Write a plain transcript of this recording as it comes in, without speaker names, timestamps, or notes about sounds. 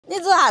你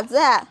做啥子？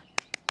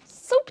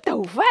手皮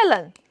豆腐还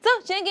能？走，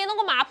今天给你弄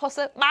个麻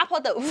婆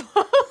豆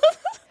腐。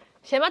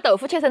先把豆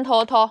腐切成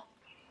坨坨。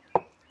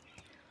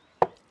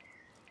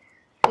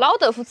老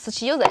豆腐吃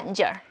起有韧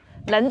劲儿，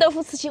嫩豆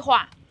腐吃起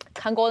滑，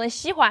看个人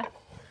喜欢。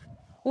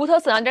屋头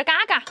剩了点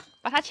嘎嘎，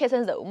把它切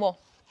成肉末。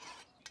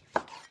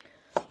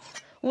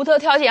屋头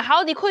条件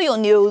好的可以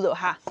用牛肉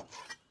哈，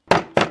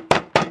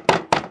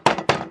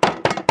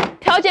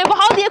条件不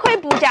好的也可以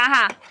不加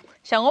哈。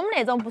像我们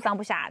那种不上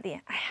不下的，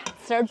哎呀，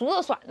吃点猪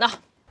肉算了。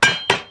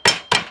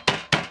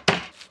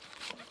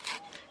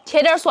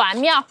切点蒜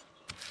苗，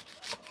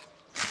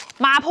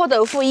麻婆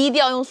豆腐一定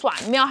要用蒜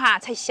苗哈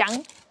才香。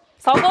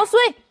烧锅水，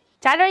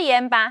加点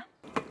盐巴，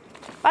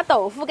把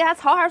豆腐给它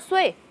焯下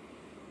水，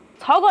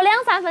焯个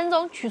2-3分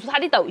钟，去除它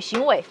的豆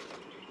腥味。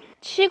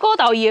起锅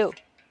倒油，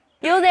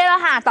油热了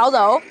哈，倒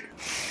肉，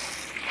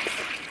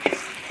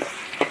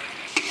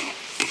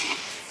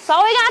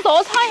稍微给它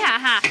多炒一下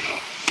哈，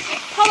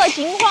炒到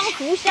金黄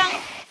酥香，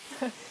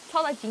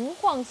炒到金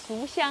黄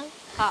酥香，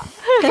好。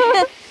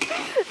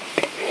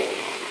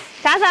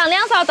加上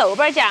2勺豆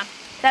瓣酱，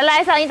再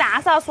来上1大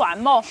勺蒜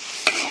末。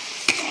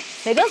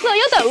那个时候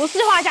有豆豉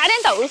的话，加点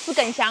豆豉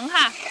更香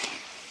哈。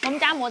我们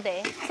家没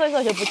得，所以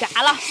说就不加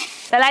了。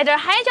再来点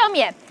海椒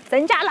面，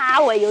增加辣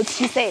味又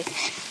提色。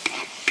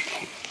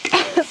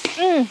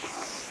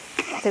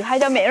这个海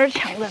椒面有点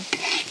呛人。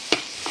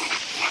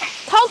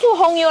炒出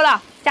红油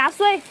了，加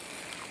水，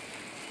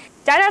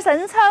加点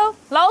生抽、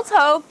老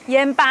抽、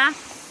盐巴，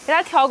给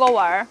它调个味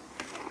儿。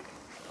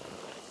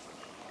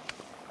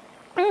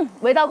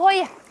味道可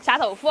以。下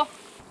豆腐，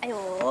哎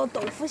呦，豆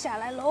腐下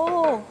来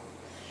喽，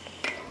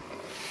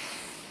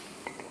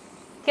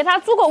给它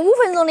煮个5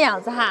分钟的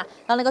样子哈，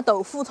让那个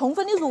豆腐充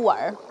分的入味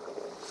儿。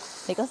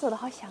那个时候都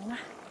好香啊。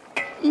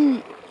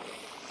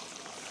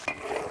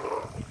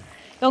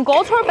用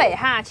锅铲背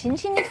哈，轻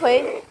轻的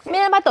推，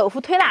免得把豆腐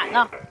推烂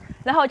了。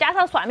然后加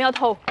上蒜苗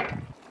头。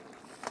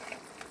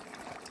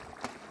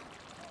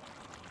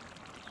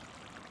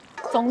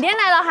重点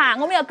来了哈，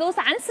我们要勾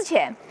3次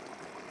芡。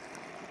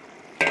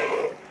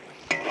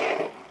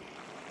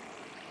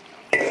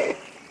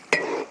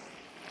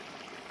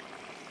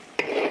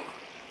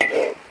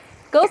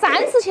勾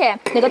3次芡，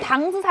那个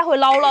汤汁才会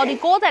牢牢的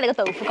裹在那个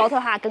豆腐高头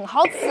哈，更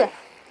好吃。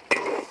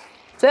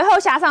最后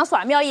下上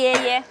蒜苗叶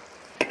叶，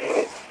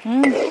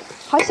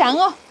好香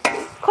哦，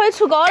可以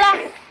出锅了。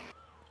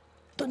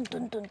炖，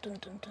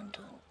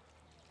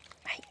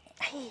哎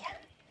呀，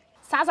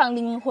撒上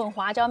灵魂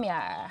花椒面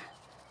儿，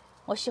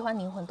我喜欢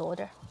灵魂多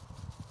点儿。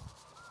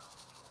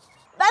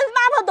但是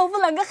麻婆豆腐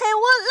那个黑，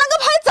我啷个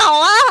拍照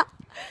啊？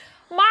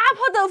麻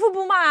婆豆腐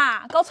不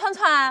嘛，搞串，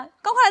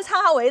赶快来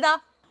尝下味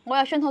道。我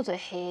要选坨最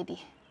黑的。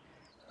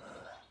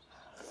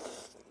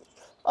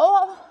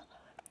哦，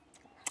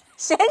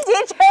先进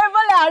吃不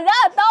了热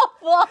豆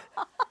腐。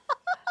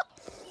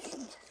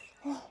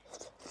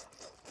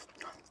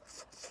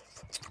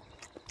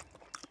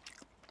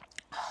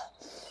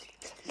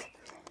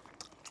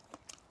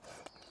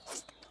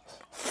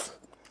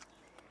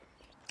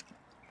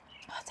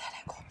再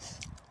来个。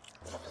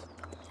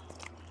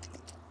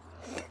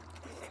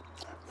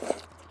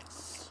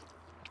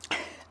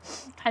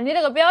看你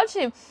那个表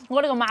情，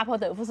我那个麻婆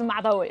豆腐是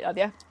麻到位了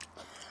的。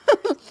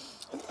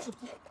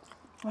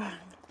哇，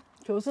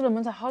就是那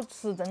么才好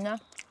吃，真的。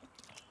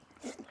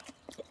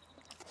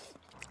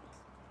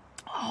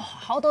哦，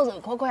好多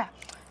肉壳壳呀，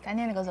干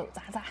点那个肉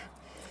渣渣。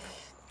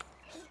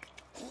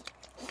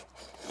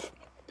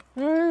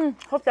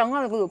好香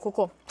啊，那个肉壳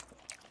壳。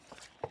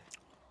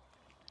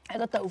那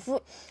个豆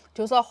腐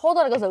就是要和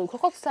到那个肉壳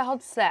壳吃才好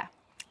吃哎。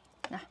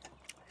来，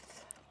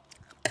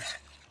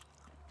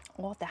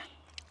我的。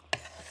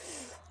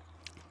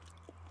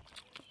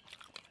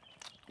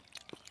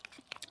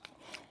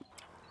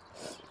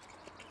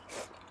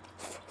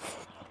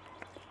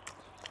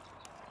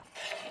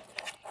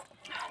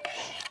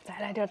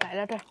再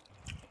来点。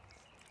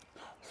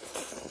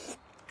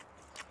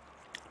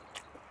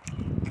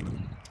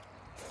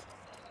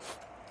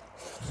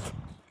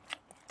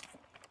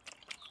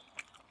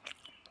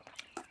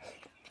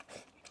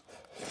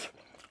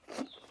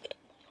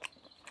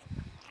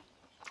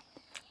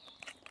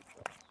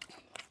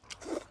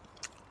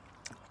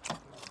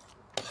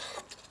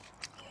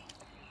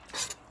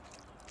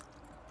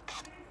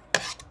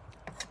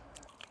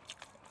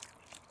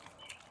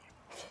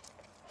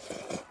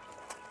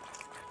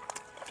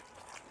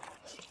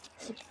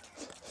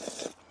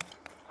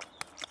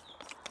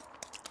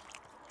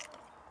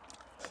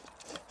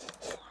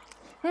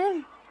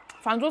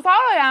饭煮少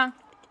了呀，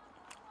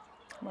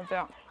没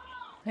得。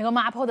那个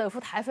麻婆豆腐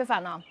太费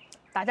饭了，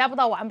大家不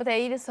到万不得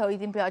已的时候，一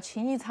定不要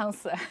轻易尝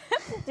试。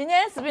今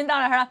天视频到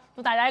那儿了，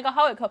祝大家一个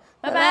好胃口，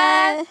拜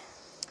拜。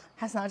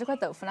还剩了这块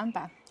豆腐啷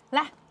办？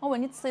来，我喂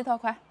你吃一坨，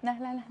快，来。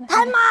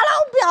太麻了，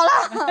我不要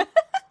了。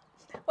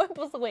我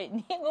不是喂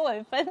你，我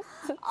喂粉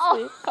丝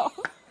吃一口。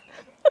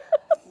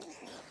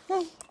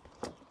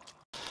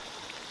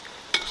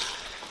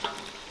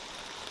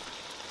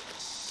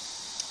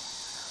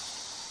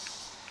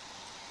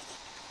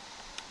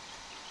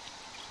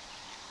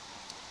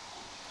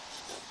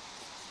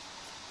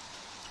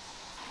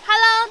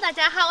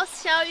大家好，我是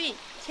小雨。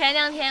前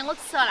2天我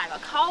吃了那个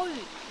烤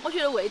鱼，我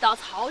觉得味道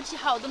超级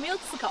好，都没有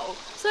吃够。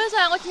所以说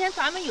呢，我今天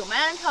专门又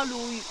买了2条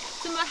鲈鱼，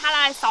准备把它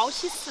拿来烧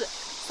起食，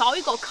烧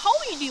一个烤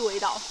鱼的味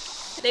道。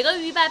那个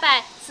鱼摆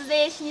摆是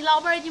热心的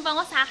老板已经帮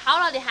我杀好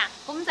了的哈，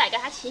我们再给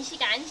它清洗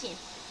干净，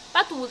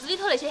把肚子里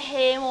头那些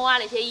黑膜啊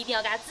那些一定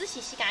要给它仔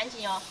细洗干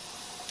净哦。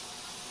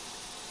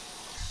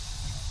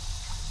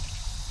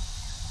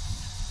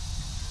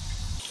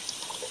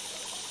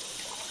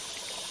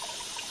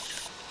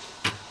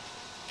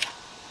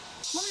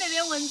我们那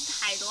边蚊子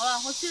太多了，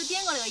我只有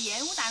点过那个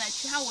烟雾弹来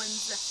驱下蚊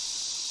子，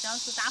这样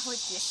是打火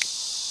机。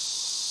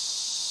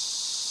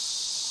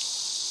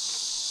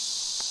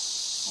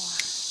哇，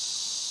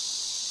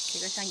这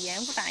个像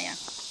烟雾弹一样。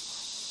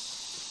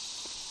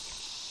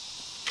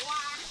哇，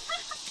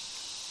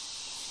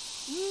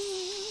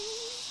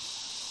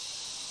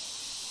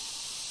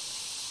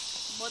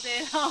没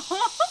得了。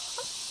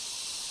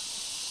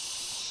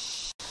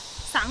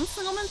上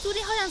次我们煮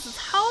的好像是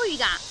草鱼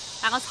嘎，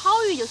那个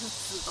草鱼就是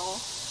刺多。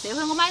这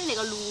回我买的那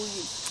个鲈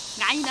鱼，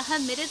安逸得很，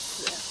没得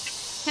刺。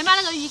先把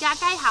那个鱼给它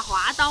改一下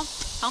花刀，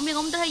方便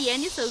我们等会腌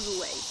的时候入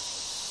味。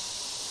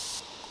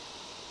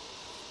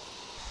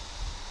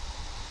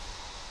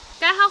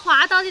改好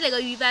花刀的那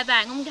个鱼摆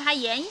摆，我们给它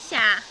腌一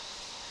下，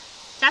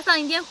加上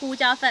一点胡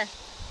椒粉，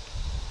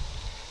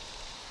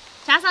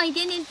加上一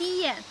点点底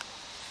盐，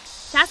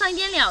加上一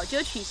点料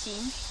酒去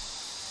腥，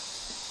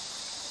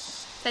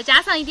再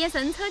加上一点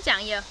生抽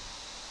酱油，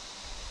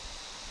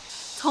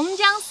葱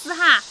姜丝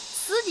哈。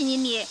使劲的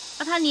捏，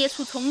把它捏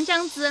出葱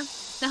姜汁，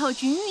然后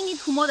均匀的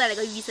涂抹在那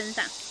个鱼身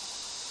上。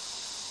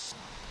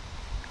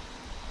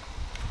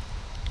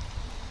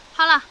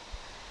好了，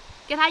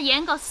给它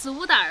腌个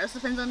15到20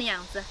分钟的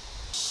样子。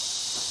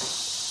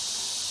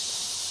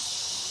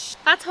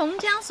把葱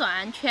姜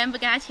蒜全部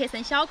给它切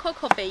成小颗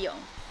颗备用。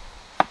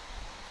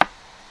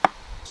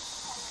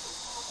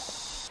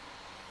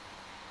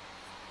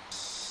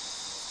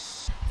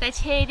再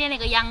切一点那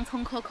个洋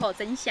葱壳壳，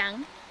真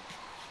香。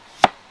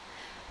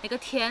那个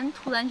天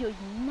突然就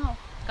阴了，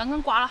刚刚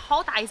刮了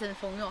好大一阵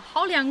风哟，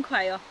好凉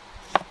快哟。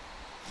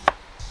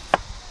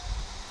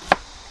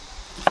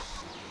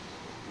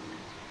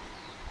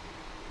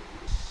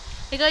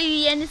那个鱼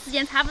腌的时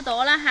间差不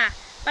多了哈，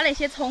把那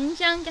些葱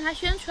姜给它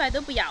选出来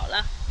都不要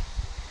了，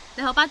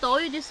然后把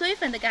多余的水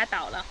分都给它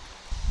倒了，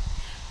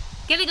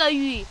给那个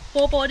鱼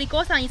薄薄的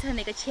裹上一层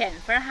那个芡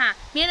粉哈，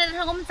免得等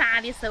会儿我们炸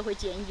的时候会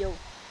溅油。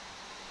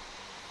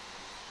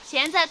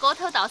现在锅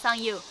头倒上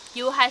油，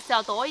油还是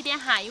要多一点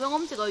哈，因为我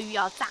们这个鱼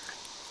要炸。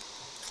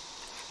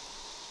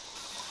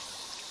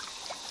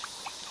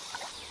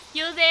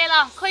油热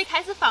了，可以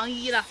开始放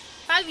鱼了。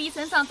把鱼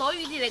身上多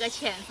余的那个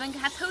芡粉给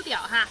它抽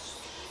掉哈，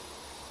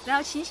然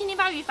后轻轻的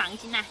把鱼放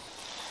进来。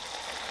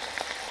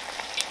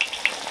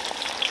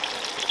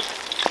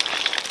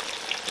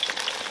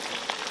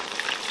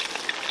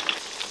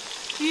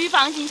鱼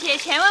放进去，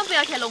千万不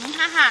要去弄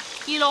它哈，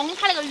一弄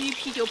它那个鱼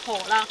皮就破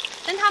了。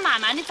等它慢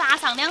慢的炸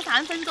上2、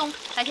3分钟，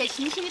再去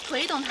轻轻的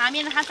推动它，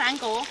免得它粘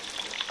锅。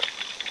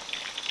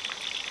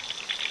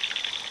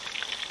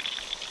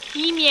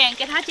一面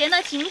给它煎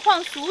到金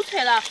黄酥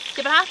脆了，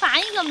就把它翻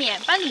一个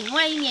面，把另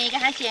外一面也给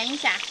它煎一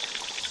下。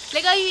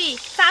那个鱼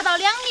炸到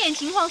2面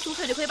金黄酥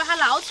脆，就可以把它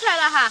捞出来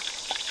了哈。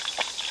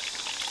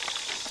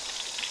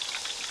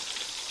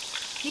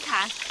你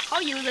看，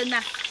好诱人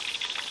呐！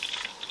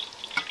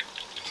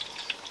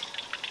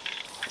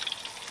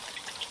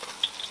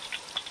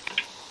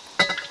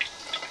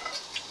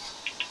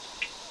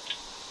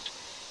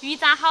鱼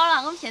炸好了，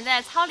我们现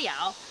在来炒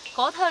料。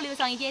锅头留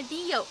上一点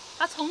底油，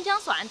把葱姜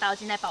蒜倒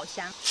进来爆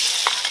香。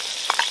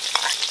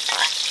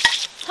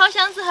炒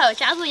香之后，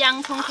加入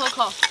洋葱壳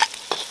壳，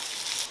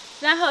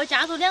然后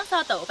加入2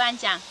勺豆瓣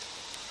酱，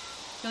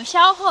用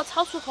小火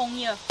炒出红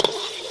油，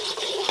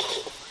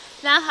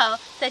然后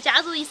再加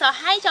入1勺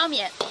海椒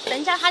面，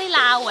增加它的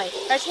辣味，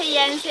而且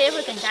颜色也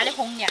会更加的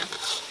红亮。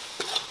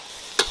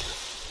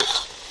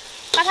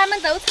把它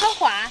们都炒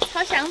化、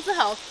炒香之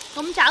后，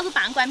我们加入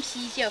半罐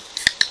啤酒。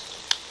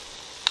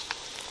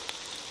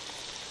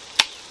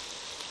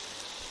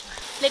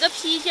那个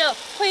啤酒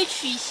可以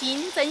去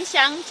腥、增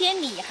香、解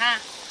腻哈。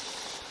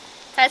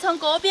再从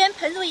锅边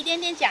喷入一点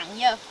点酱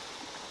油，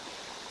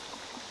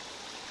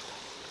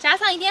加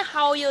上一点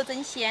蚝油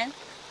增鲜，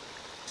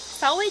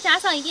稍微加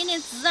上一点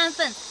点孜然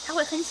粉，它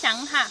会很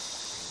香哈。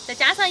再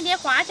加上一点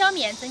花椒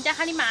面，增加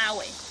它的麻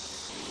味，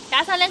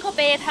加上2颗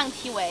白糖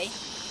提味，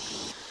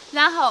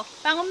然后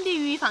把我们的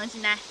鱼放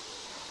进来。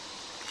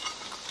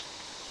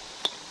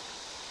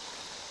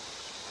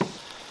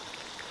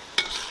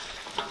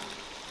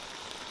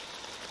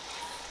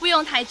不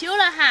用太久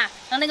了哈，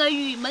让那个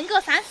鱼焖个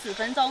3、4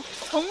分钟，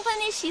充分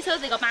的吸收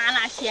这个麻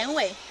辣鲜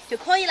味就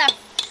可以了，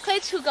可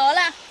以出锅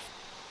了。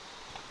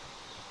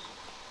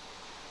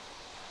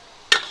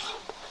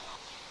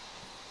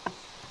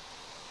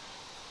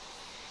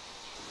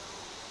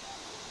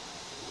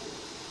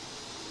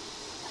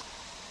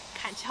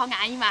看起好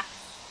安逸嘛！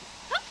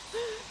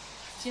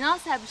金老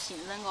师还不信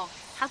任我，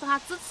他说他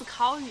只吃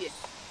烤鱼，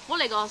我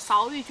那个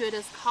烧鱼绝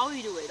对是烤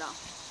鱼的味道。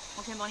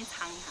我先帮你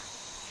尝一下。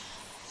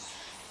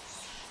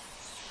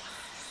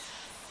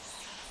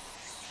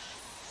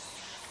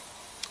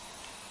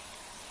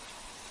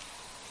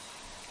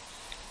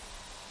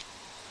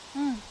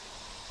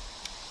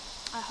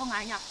好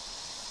安呀。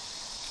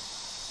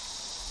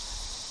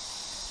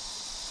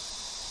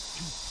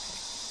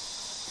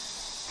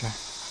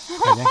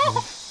快点！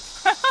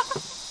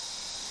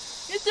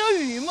你只有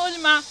预谋的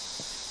吗？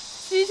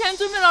提前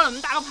准备了那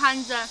么大个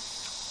盘子，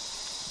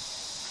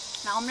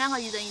那我们两个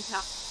一人一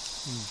条。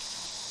嗯。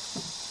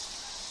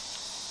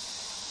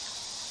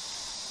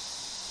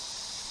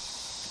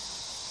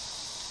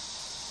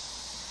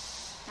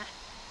来，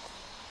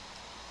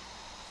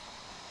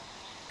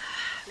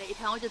那一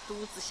条我就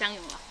独自享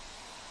用了。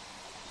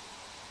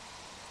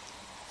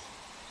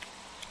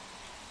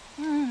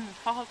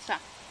好好吃啊！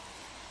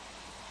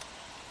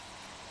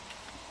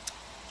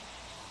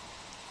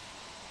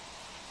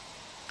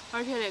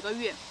而且那个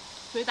鱼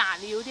最大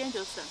的优点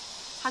就是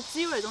它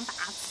只有那种大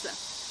刺，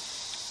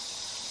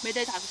没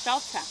得啥子小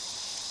刺，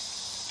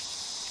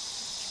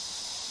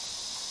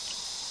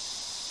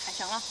太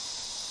香了。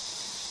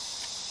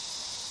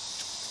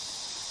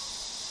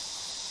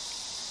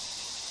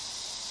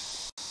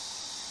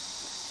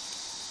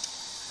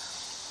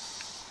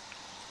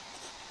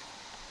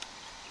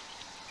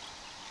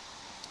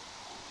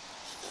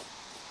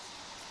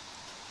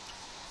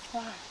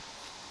哇，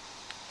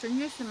真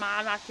的是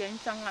麻辣鲜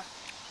香啊！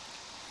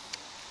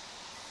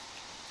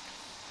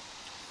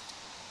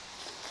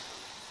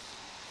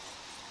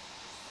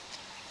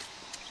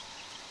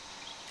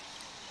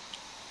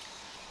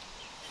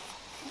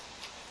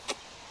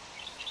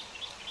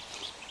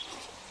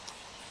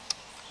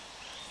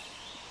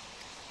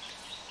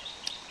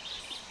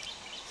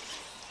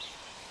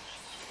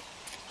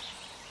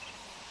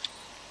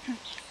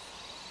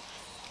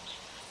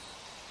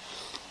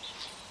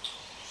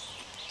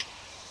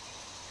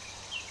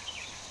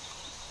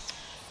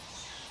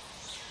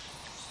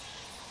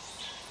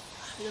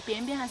这个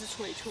边边还是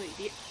脆脆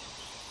的。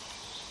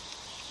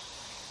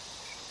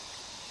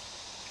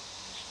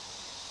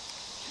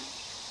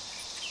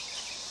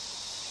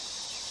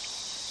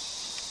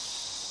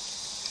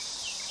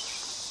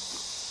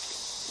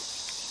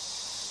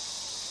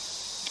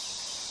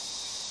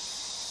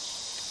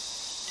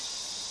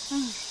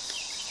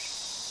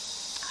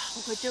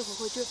喝口酒，喝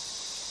口酒。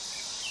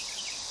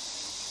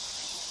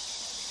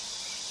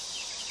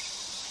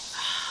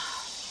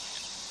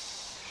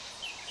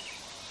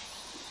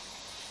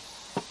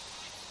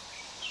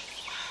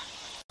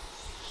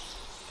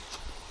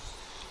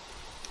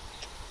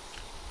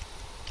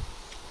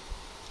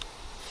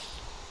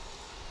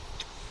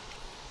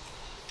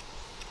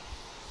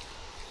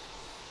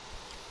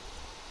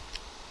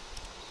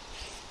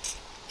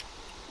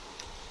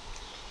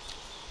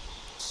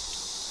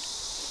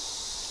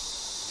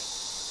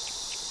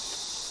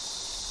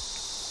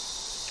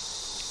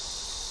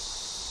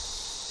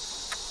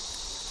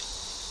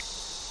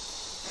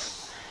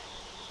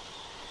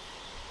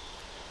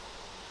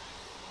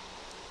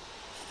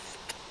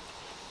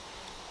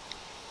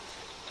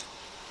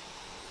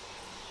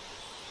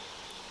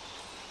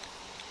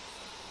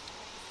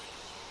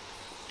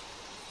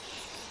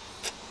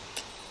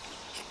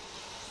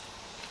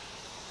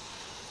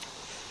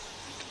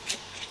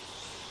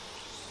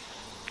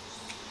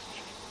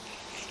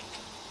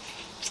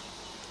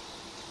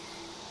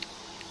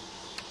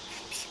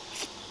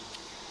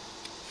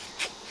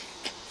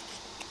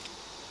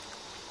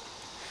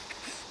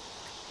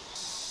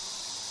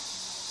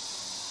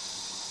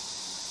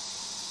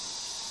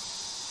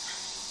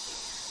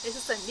那是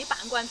剩的半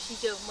罐啤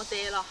酒，没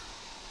得了。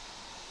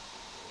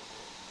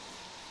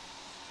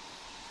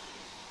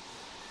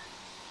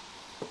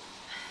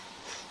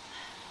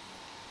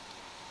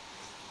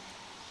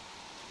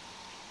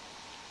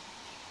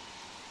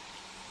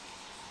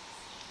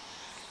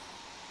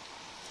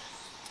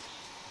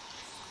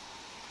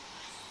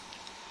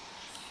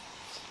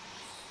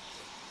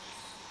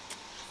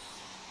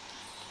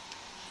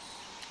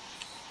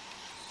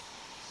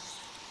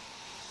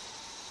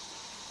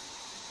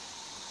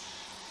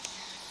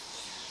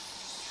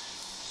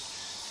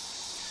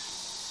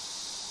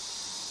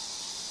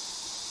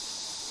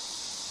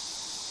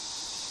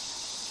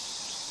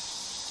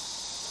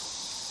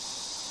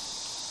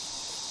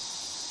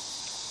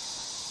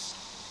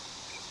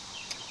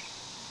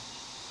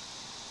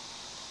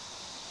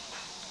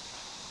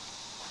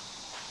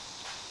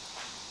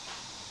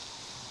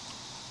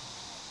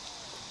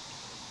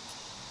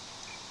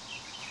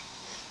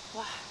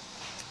哇，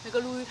那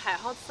个鲈鱼太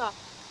好吃了，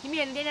里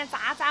面连点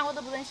渣渣我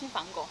都不忍心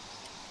放过，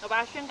要把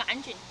它选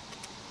干净。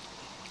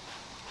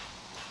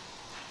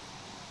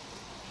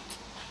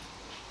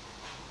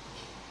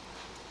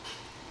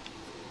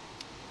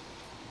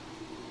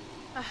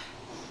哎，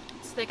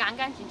吃得干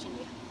干净净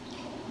的。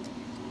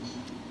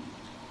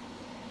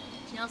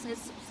金老师你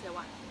吃不吃得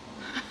完？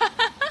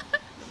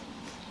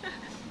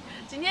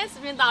今天视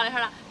频到这儿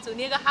了，祝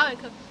你一个好胃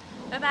口，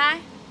拜拜。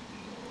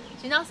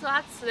金老师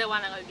他吃得完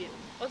那个鱼。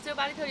我只有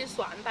把里头的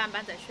蒜瓣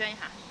瓣再选一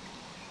下。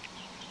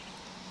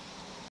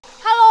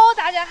Hello，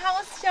 大家好，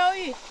我是小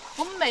雨。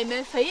我们妹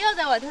妹非要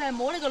在外头来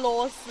摸那个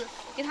螺丝，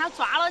给她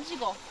抓了几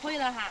个，回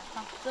了哈。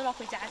好，走了，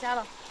回家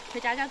了，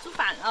回家煮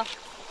饭了。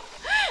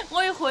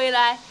我一回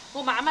来，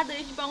我妈妈都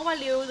已经帮我把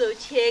牛肉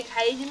切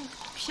开，已经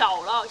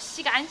漂了，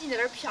洗干净在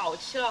这儿漂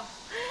起了。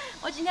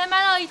我今天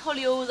买了一坨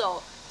牛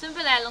肉，准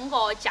备来弄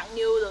个酱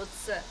牛肉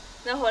吃。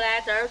然后呢，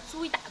这儿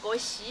煮一大锅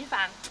稀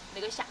饭，那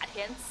个夏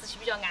天吃起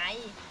比较安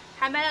逸。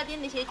还买了点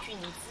那些菌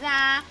子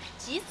啊、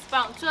鸡翅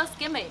膀，主要是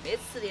给妹妹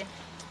吃的。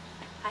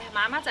哎呀，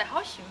妈妈在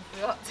好幸福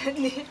哟，真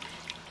的。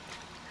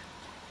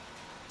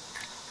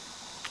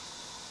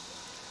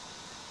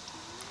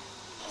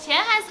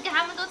先还是给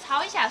他们都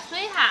焯一下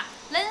水哈，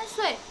冷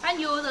水把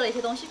牛肉那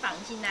些东西放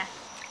进来，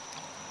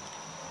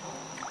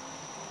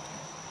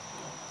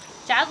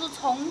加入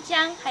葱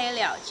姜还有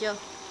料酒。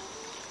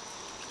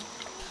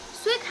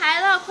水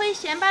开了，可以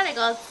先把那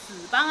个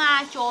翅膀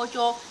啊、脚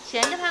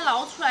先给它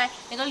捞出来，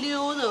那个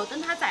牛肉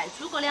等它再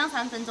煮个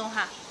2-3分钟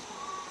哈。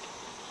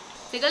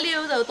这个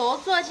牛肉多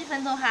煮了几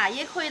分钟哈，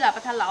也可以了，把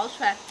它捞出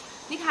来。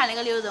你看那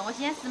个牛肉，我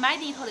今天是买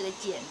的一坨那个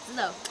腱子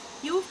肉，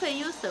有肥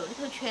有瘦，里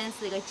头全是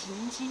那个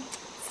筋筋。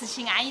吃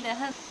起安逸得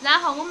很。然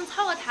后我们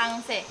炒个糖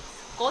色，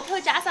锅头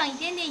加上一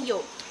点点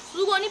油。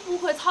如果你不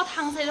会炒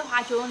糖色的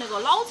话，就用那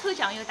个老抽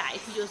酱油代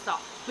替就是了，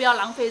不要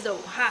浪费肉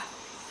哈。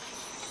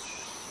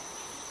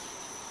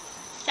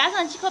加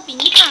上几颗冰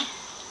糖，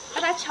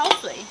把它敲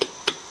碎。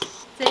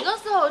这个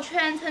时候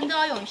全程都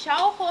要用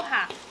小火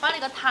哈，把那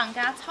个糖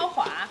给它炒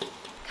化。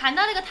看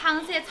到那个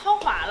糖色炒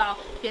化了，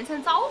变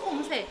成枣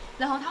红色，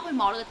然后它会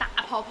冒那个大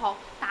泡泡，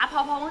大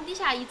泡泡往底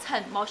下一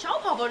沉，冒小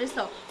泡泡的时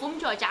候，我们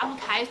就要加入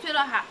开水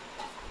了哈。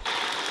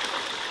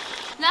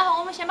然后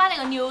我们先把那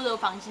个牛肉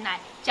放进来，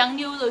酱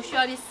牛肉需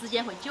要的时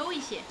间会久一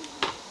些。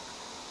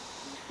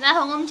然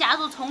后我们加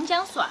入葱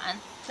姜蒜，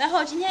然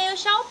后今天有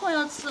小朋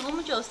友吃，我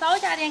们就少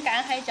加点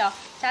干海椒，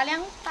加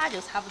2把就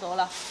差不多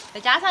了。再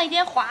加上一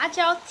点花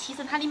椒，提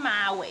升它的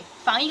麻味。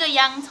放一个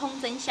洋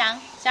葱增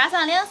香，加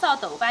上2勺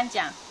豆瓣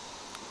酱，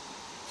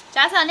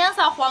加上2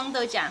勺黄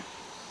豆酱，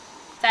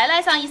再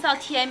来上1勺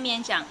甜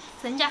面酱，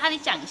增加它的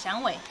酱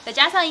香味。再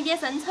加上一点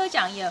生抽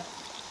酱油。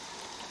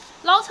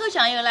老抽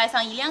酱油来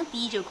上1-2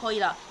滴就可以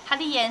了，它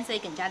的颜色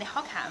更加的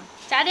好看。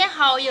加点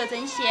蚝油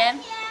增鲜，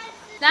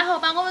然后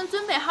把我们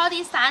准备好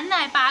的3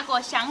来8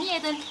个香叶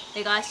等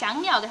那个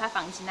香料给它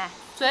放进来。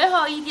最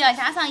后一定要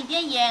加上一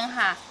点盐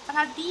哈，把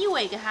它底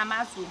味给它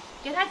码住，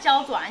给它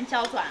搅转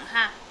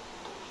哈。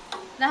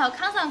然后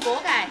扛上锅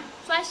盖，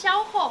转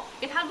小火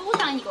给它卤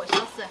上1个小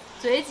时。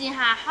最近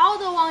哈，好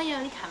多网友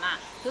你看嘛，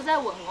都在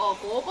问我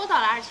哥哥到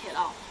哪儿去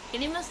了。给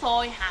你们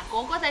说一下，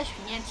哥哥在去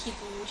年踢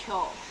足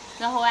球。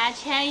然后啊，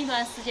前一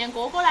段时间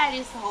哥哥来的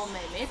时候，妹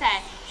妹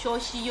在学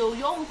习游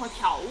泳和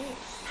跳舞，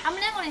他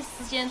们2个的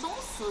时间总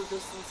是就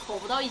是凑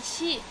不到一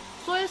起，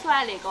所以说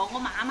啊，那个我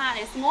妈妈，那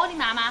是我的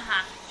妈妈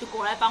哈，就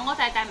过来帮我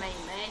带妹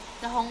妹，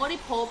然后我的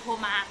婆婆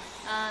嘛，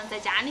在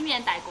家里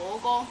面带哥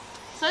哥，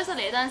所以说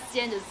那段时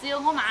间就只有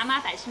我妈妈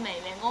带起妹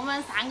妹，我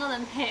们3个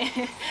人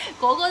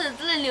哥哥就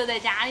只能留在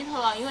家里头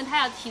了，因为他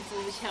要踢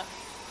足球。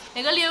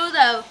那个牛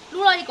肉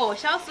卤了1个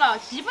小时了，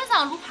基本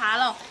上卤趴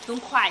了，用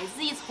筷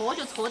子一戳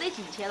就戳得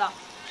进去了。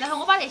然后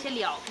我把那些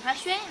料给它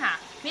选一下，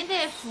免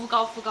得糊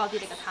高的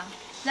那个汤。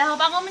然后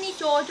把我们的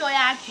脚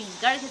呀、菌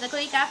根儿这些都可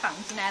以给它放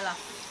进来了。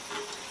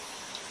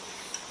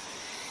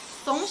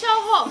中小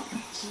火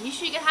继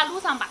续给它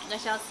卤上半个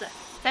小时，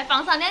再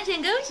放上2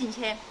件藕进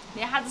去，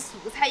那下子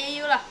素菜也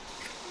有了。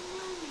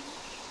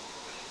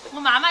我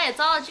妈妈又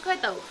找了几块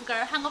豆腐干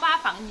儿，喊我把它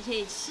放进去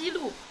一起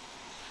卤。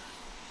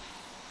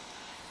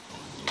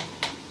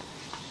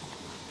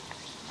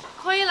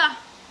可以了，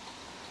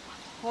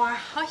哇，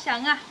好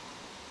香啊！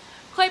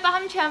可以把它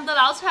们全部都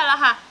捞出来了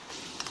哈。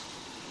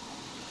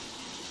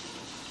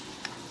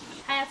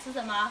还要吃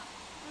什么？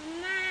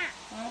妈。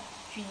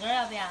菌根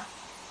要不要？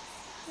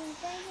菌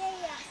根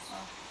也要。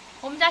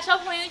我们家小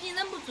朋友已经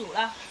忍不住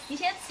了，你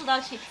先吃到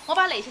起，我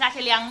把那些拿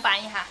去凉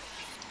拌一下。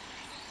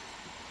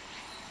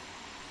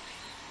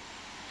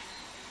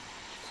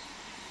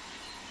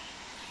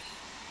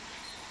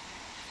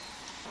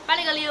把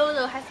那个牛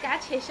肉还是给它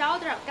切小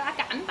点儿，给它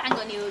干拌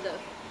个牛肉。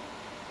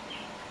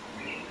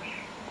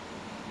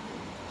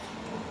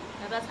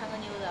要不要尝个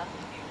牛肉？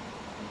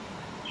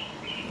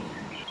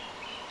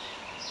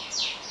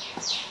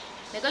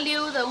那个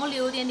牛肉我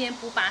留点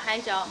不拌海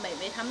椒，妹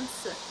妹她们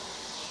吃。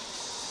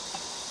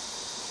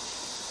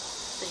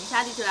剩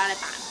下的就拿来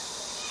拌。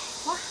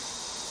哇！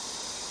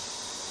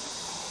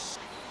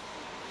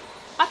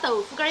把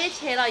豆腐干也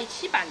切了，一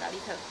起拌到里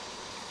头。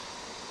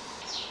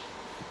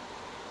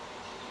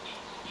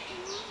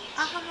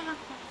啊，好。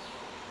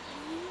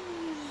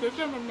谢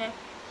谢妹妹。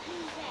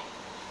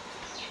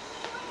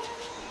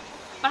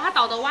把它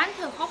倒到碗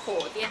头，好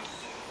和点。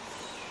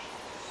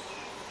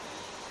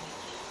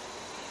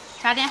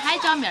加点海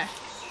椒面儿，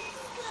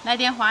来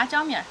点花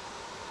椒面儿，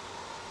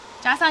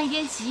加上一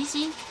点鸡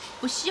精，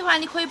不喜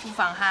欢的可以不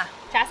放哈。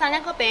加上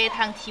2颗白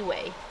糖提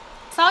味，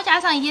少加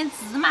上一点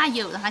芝麻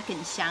油，让它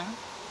更香。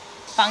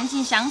放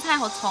进香菜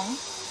和葱，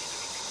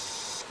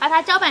把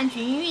它搅拌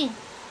均匀。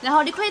然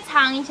后你可以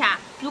尝一下，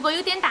如果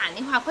有点淡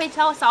的话，可以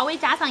稍微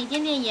加上一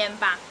点点盐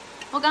巴。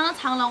我刚刚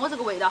尝了，我这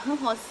个味道很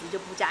合适，就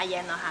不加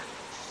盐了哈。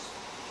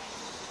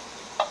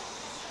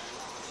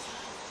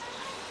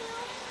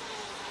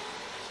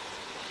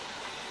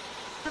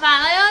吃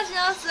饭了哟，秦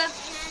老师。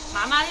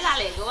妈妈，你拿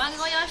那个碗给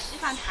我舀稀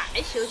饭，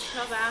太羞耻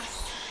了吧？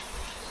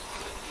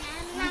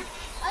妈妈，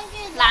我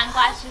觉得南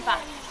瓜稀饭。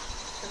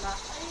什么？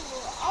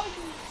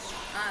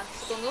啊，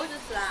吃个藕就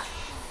是啊。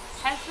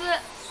开始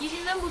已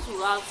经忍不住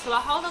了，吃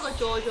了好多个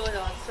脚肉，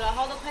吃了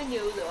好多块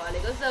牛肉。那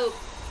个时候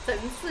正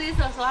吃的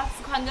时候说他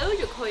吃块藕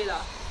就可以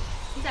了。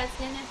你再吃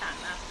点点饭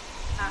嘛，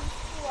啊。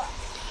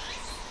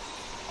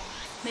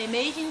妹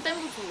妹已经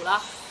等不住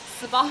了，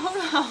吃饱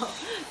了，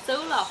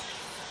走了。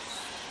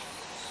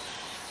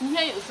今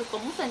天又是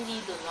丰盛的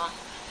一顿了，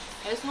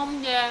这是我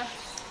们的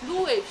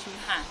卤味拼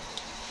盘，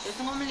这是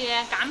我们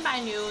的干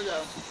拌牛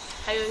肉，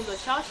还有一个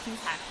小青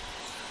菜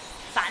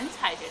，3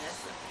菜真的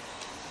是。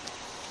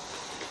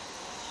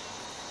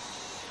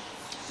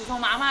自从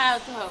妈妈来了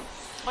之后，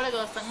我那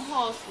个生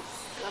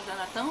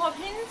活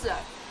品质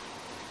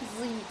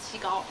日益提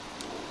高。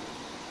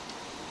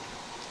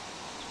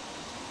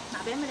那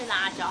边没得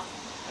辣椒，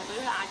这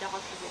边有辣椒好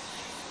吃些。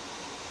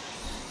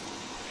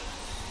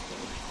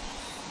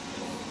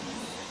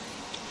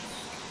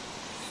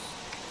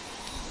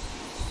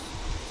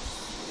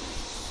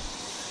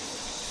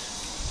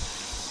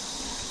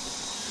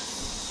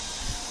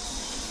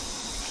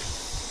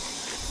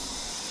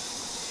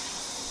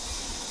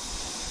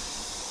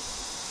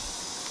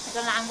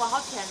这南瓜好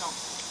甜哦！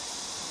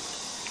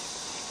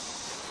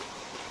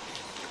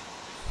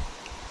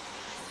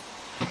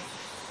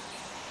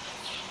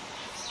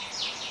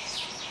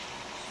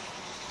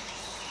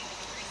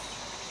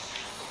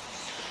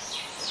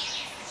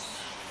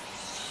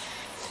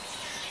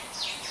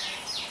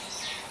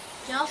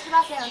今天我吃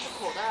把咸阳吃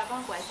破到了，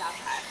刚过来下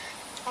菜，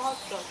好好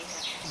吃哦今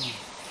天。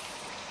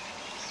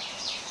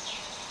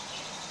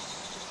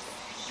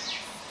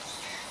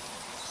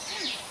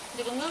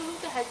这个藕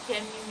卤的还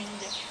甜蜜蜜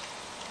的。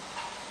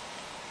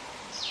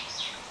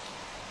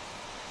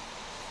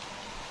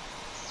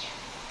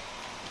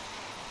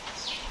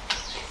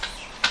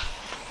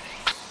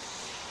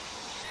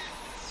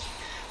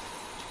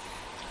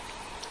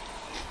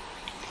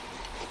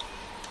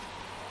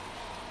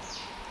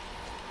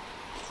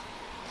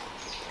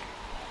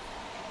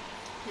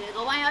这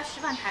个碗舀稀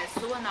饭太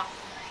斯文了，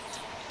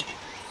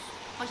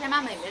我先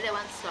把妹妹那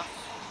碗吃了，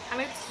还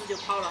没吃就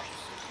跑了。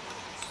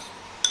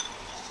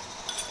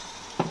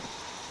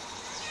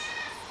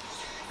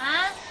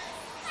啊？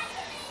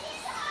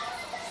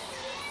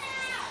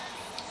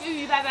有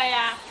鱼白白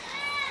呀？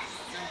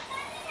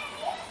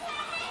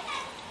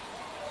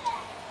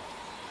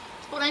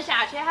不能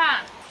下去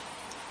哈。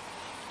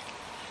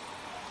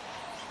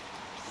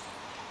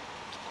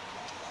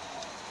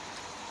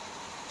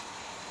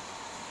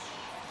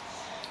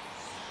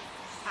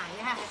饭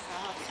也还可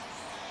好吃。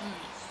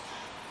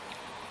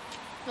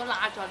有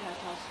辣椒的还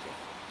好吃。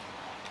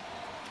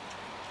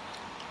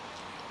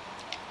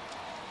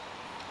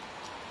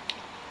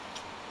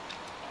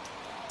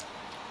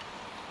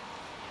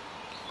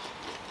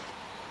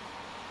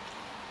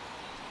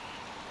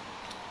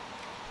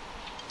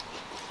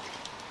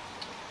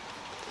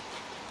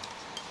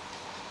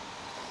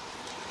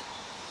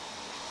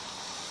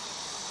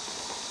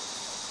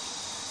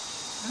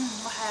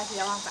我还要去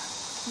舀碗饭。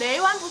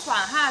那碗不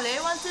算哈，那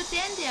碗只有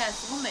点点，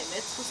是我妹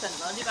妹吃剩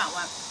了的半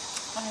碗。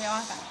我还舀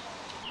碗饭。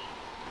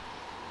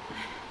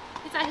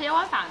你再去舀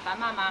碗饭饭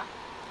妈妈。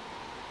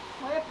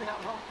我也不要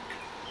了。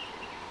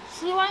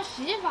吃一碗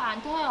稀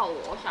饭都还要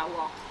饿下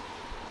午。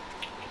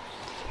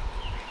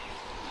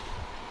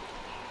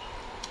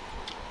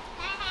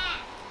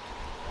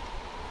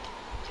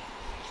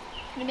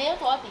你没有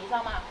坐到地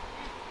上吗？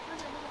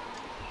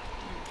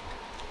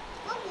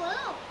我不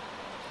了。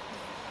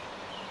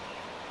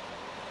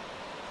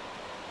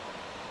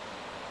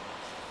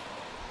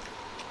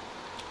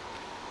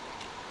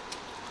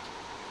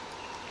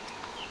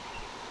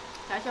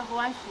再去喝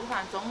碗稀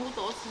饭，中午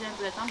多吃点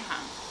不得长胖。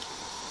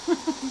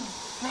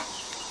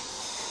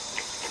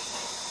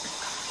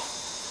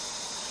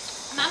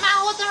妈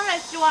妈，我等会儿来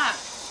洗碗，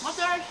我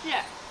等会儿洗，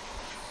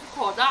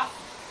渴着。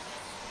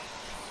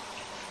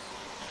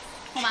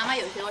我妈妈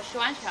又去给我洗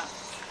碗去了。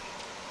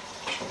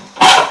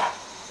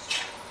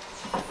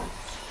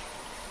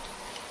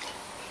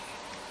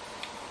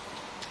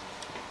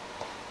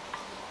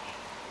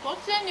多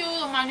吃点牛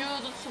肉嘛，牛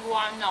肉都吃不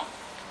完了。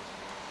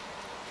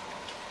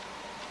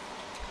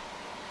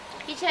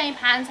以前一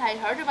盘菜一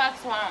会儿就把它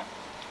吃完了，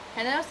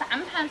现在有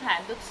3盘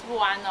菜都吃不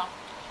完了。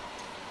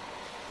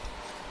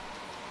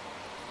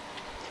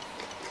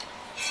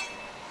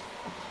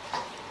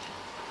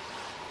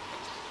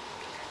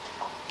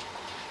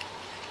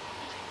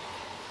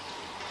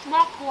把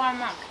它吃完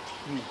嘛。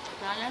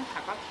不然人太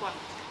把它吃完。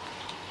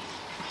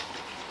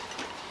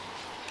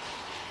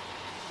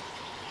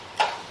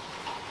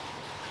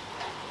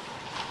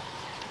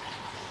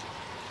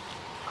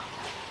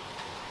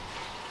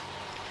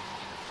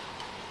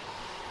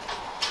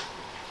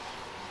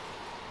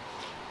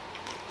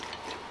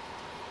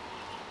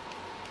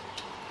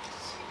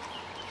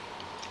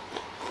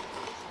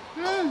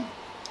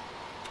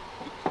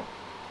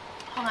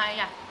好安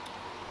逸啊！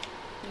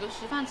那个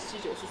稀饭吃起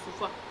就是舒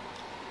服。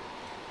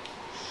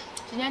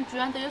今天居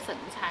然都有剩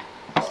菜，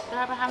等会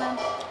儿把它们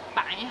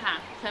拌一下，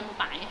全部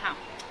拌一下，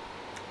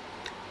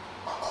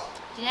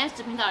今天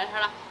视频到这儿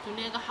了，祝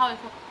你有个好一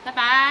口，拜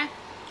拜。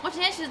我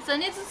今天其实真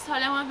的只吃了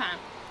2碗饭，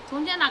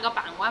中间那个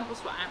半碗不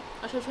算，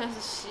而且全是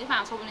稀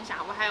饭，说不定下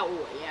午还要饿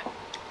耶。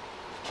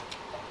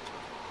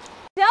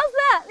小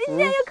史，你今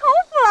天有口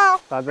福了！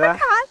啥子？快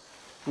看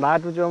蜡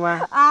烛脚吗？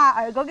啊，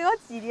二哥给我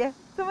寄的，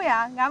怎么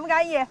样？安不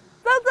安逸？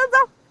走走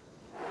走，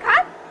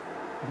看。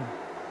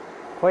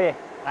可以，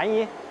安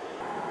逸。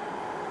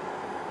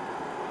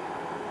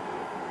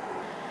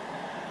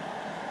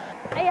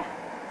哎呀，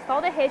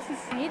烧得黑黢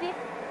黢的。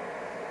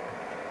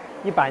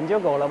一半就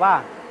够了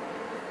吧？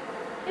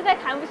你在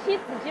看不起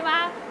自己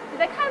吗？你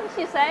在看不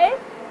起谁？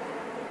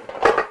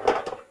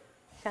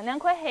像2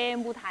块黑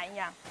木炭一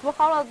样，煮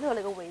好了之后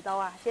那个味道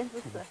啊，简直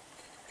是。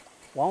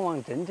往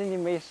往真正的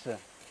美食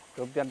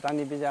都长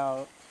得比较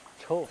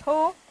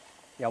丑，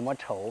要么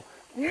臭。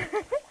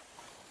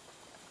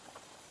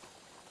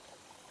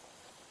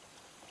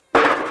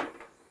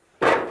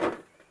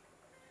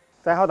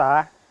宰好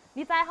大？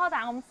你宰好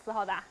大，我们吃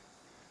好大。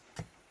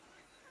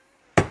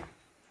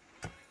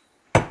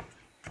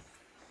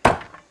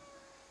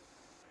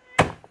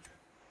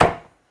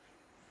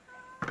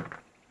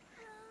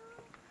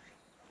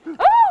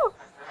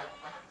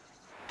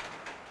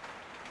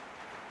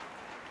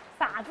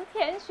啥子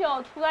天气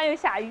哦？突然又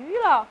下雨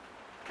了。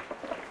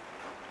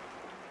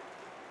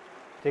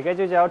这个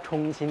就叫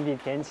重庆的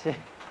天气。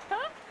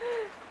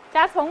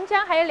加葱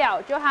姜还有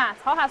料酒哈，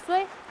焯下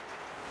水。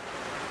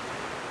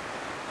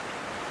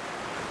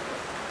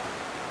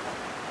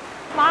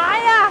妈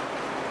呀！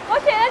我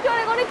现在觉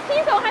得我的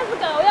体重还是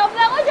够，要不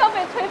然我就要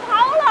被吹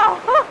跑了。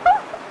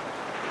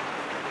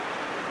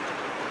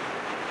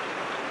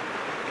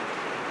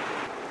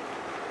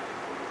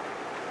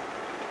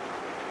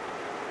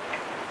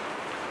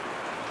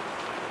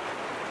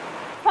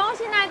重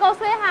新来个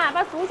水哈，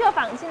把猪脚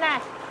放进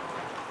来，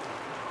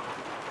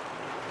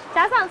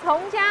加上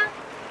葱姜、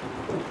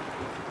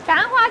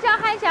干花椒、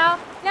海椒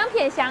，2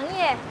片香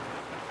叶，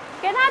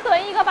给它炖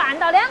1个半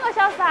到2个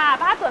小时哈，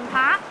把它炖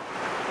趴。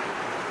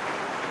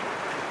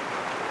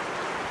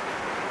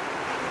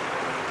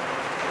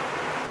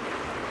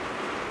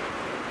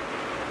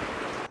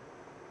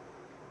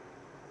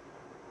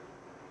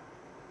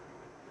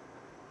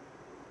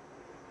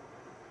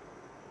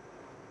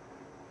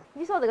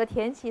你说这个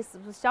天气是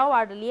不是小娃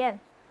儿的脸？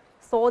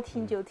说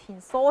停就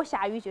停，说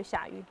下雨就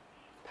下雨。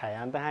太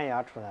阳等下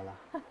要出来了。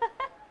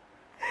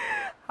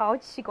好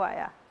奇怪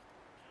呀！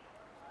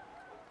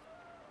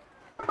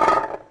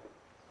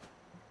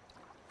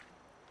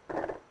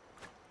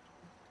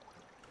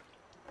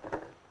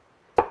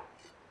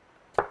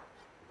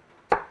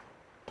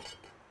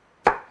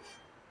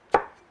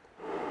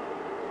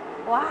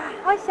哇，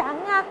好香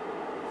啊！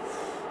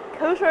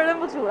口水忍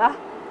不住了。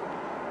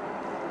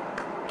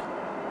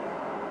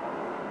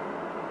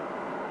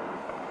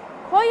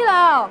可以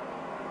了，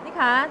你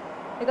看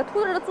那个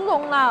土豆都煮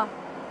融了，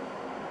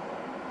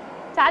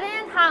加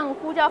点糖、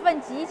胡椒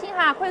粉、鸡精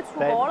哈，可以出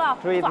锅了。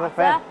煮一煮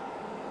粉。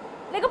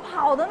那个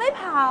泡都没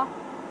泡。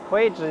可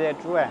以直接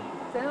煮哎。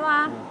真的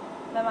吗？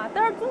来嘛，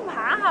等会儿煮不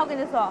趴哈，我跟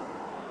你说。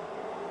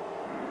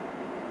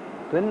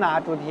炖蜡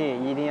烛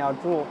体一定要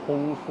煮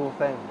红薯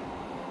粉。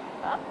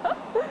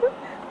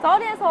早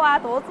点说啊，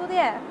多煮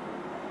点。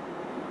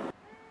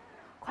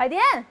快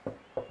点，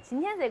今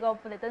天这个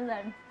不得等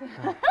人。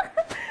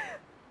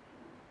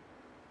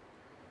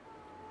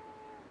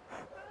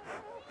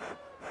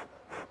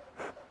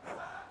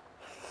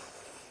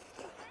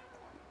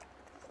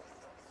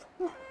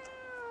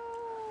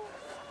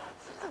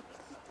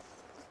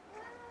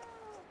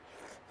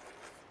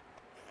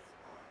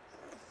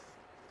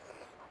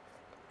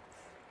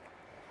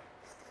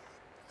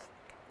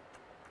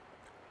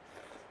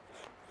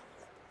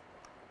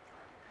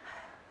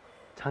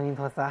尝一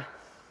坨撒。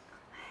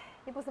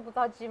你不是不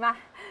着急吗？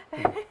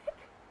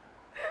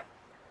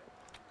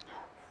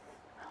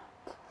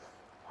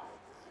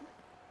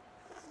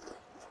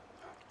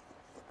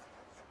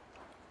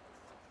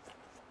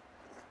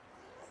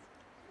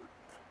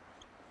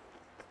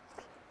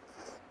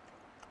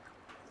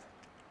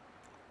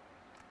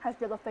还是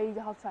这个肥鸡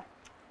好吃。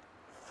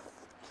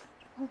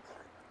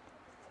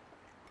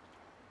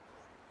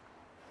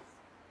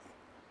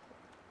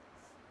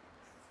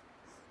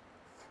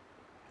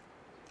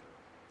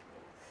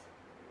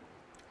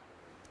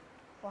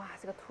哇，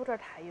这个土豆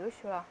太优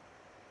秀了！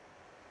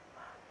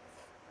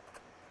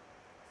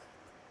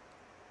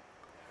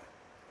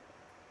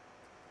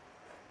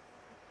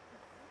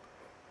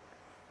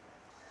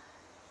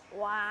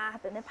哇，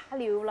炖得趴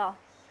溜了。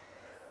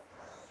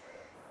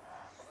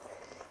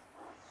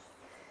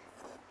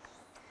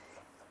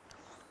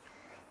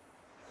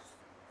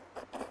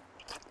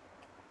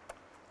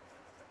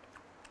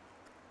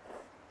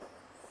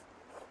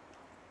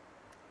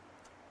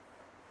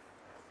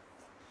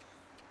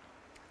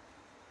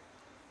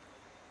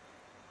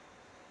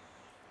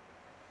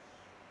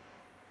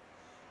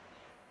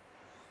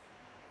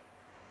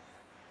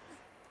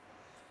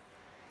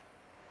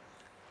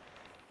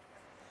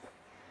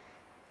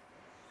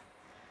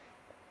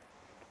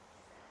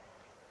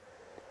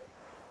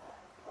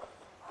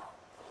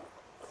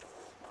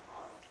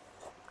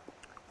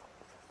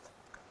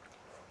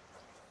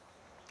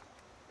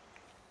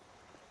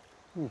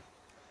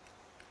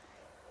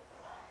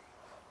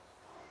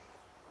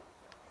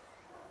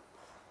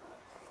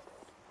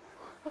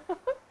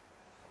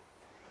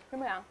怎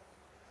么样？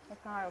我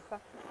看下有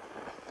粉，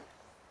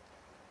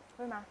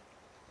可以吗？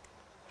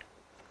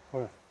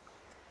可以。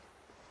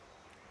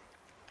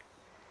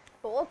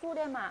多煮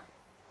点嘛。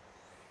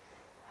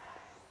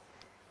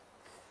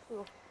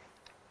哟，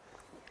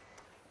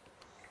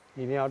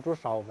一定要煮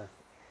少份。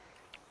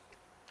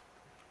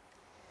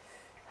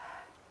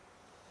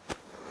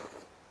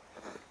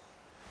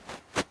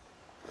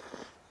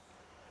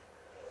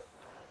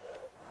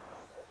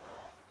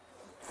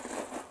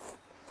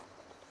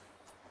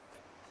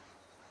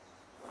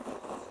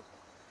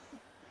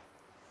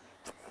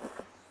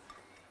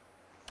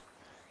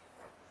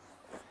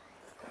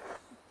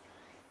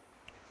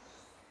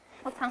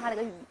我尝下那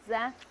个鱼子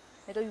啊，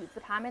那个鱼子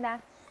趴没得？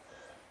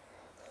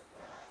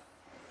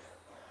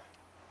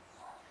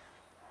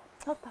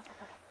好，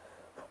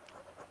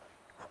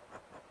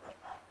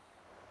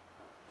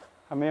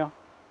还没有。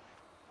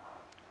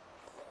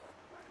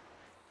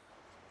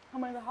他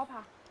们那个好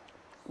爬，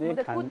你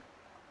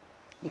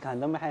看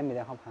都还没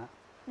得好爬。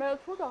没有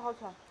土豆好吃，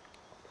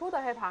土豆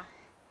还爬。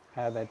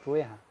还要再煮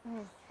一下。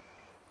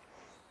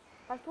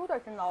把土豆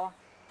先捞啊。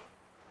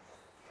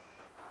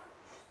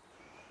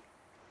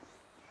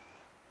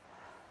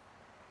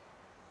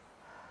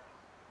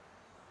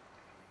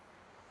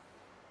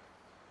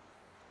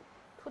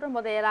土豆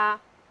没得啦，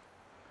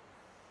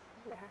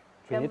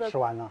被你吃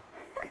完了。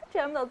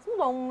全部都煮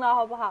浓了，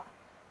好不好？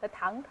在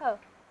汤头。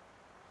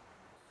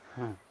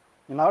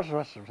你老实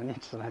说，是不是你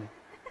吃了的？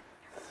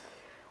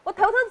我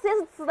偷偷吃也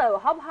是吃肉，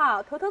好不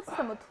好？偷偷吃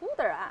什么土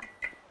豆啊？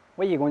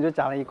我一共就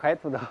夹了1块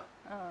土豆。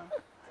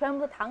全部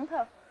都汤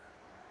头。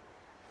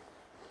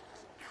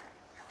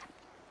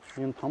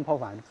用汤泡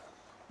饭。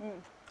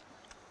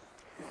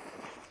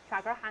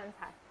下根咸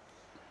菜。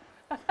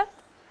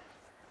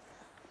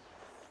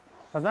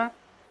啥子？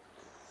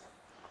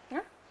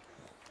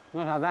你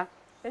说啥子？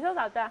这是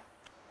啥子啊？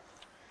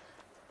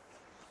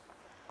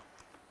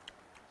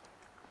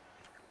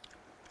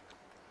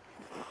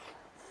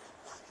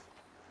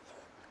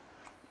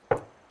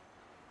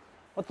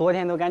我昨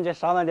天都感觉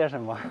少了点什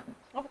么。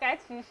我不该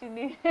提醒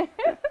你。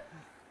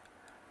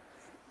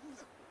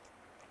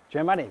居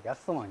然把那个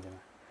死忘记了。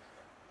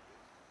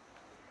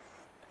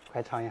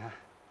快尝一下。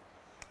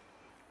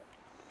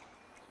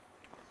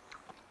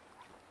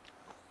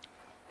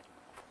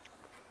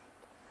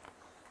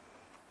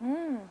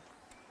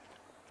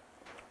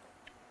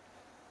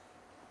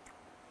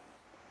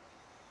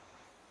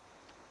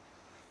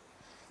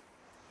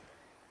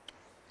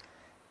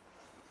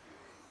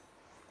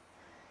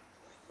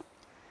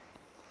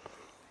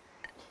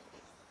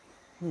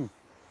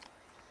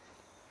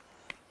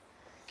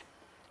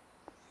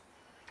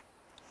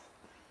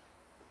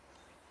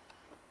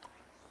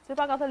嘴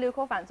巴高头留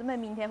颗饭，准备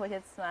明天回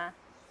去吃吗？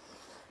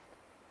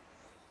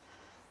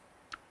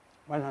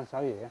晚上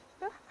宵夜。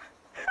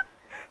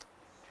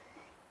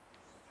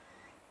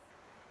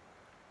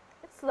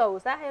吃肉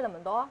噻，还有那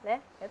么多，那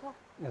坨。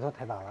那坨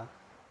太大了。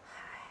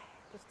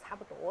就是差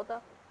不多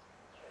的。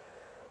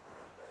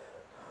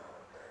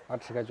我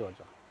吃个角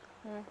角。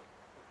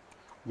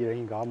一人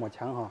一个，莫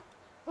抢哈。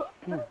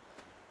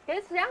给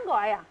你吃2个，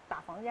哎呀，大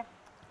方点。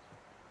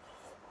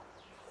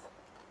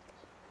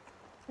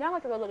2个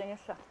角角都给你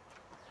吃。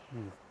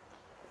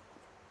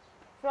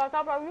主要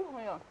找不到女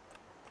朋友。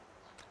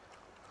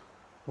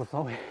无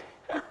所谓。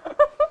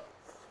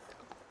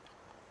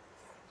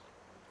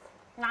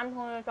男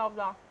朋友找不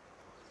到。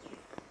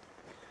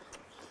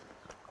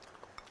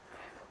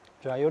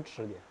只要有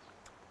吃的。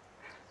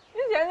你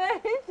现在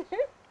已经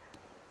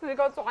是一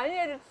个专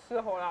业的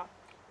吃货了。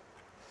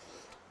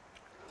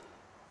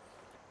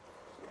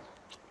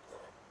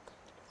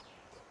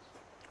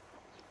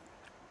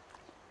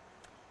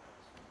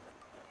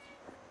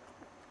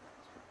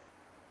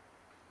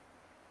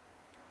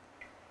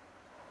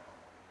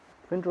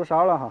粉煮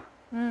少了哈。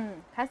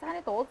开始喊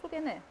你多煮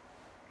点嘞。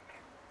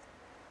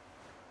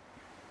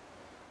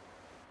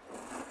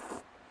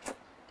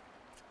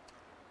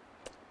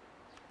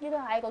里头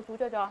还有一个猪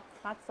脚脚，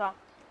拿吃啊？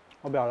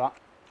我不要了，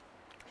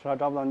吃了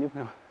找不到女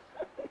朋友。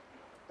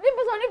你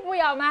不说你不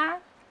要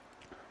吗？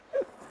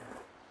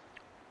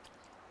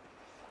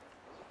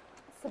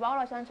吃饱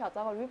了想去要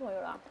找个女朋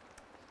友了。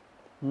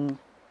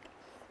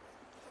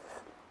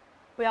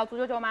不要猪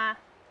脚脚吗？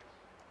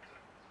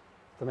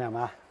怎么样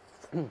嘛？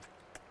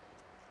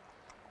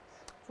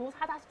猪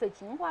叉它是最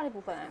精华的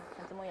部分，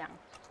看怎么样？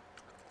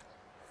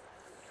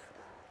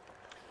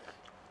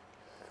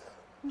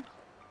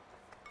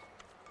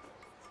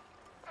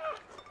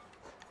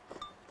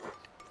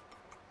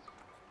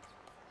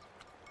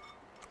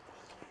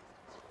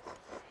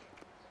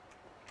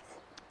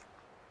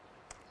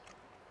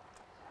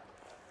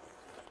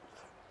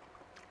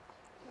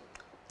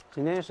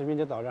今天的视频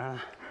就到这儿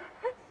了。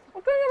我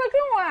跟着它啃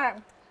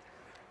完。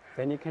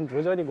在你啃猪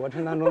脚的过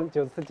程当中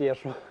就此结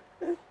束。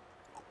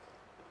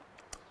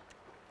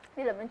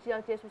你那么急要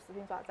结束视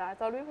频做啥子啊？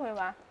找女朋友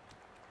吗？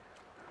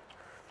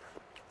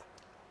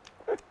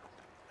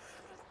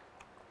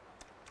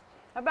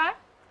拜拜。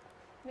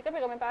你跟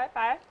别个们拜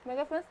拜，没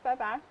跟粉丝拜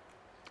拜。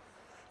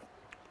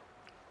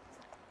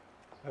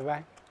拜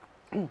拜。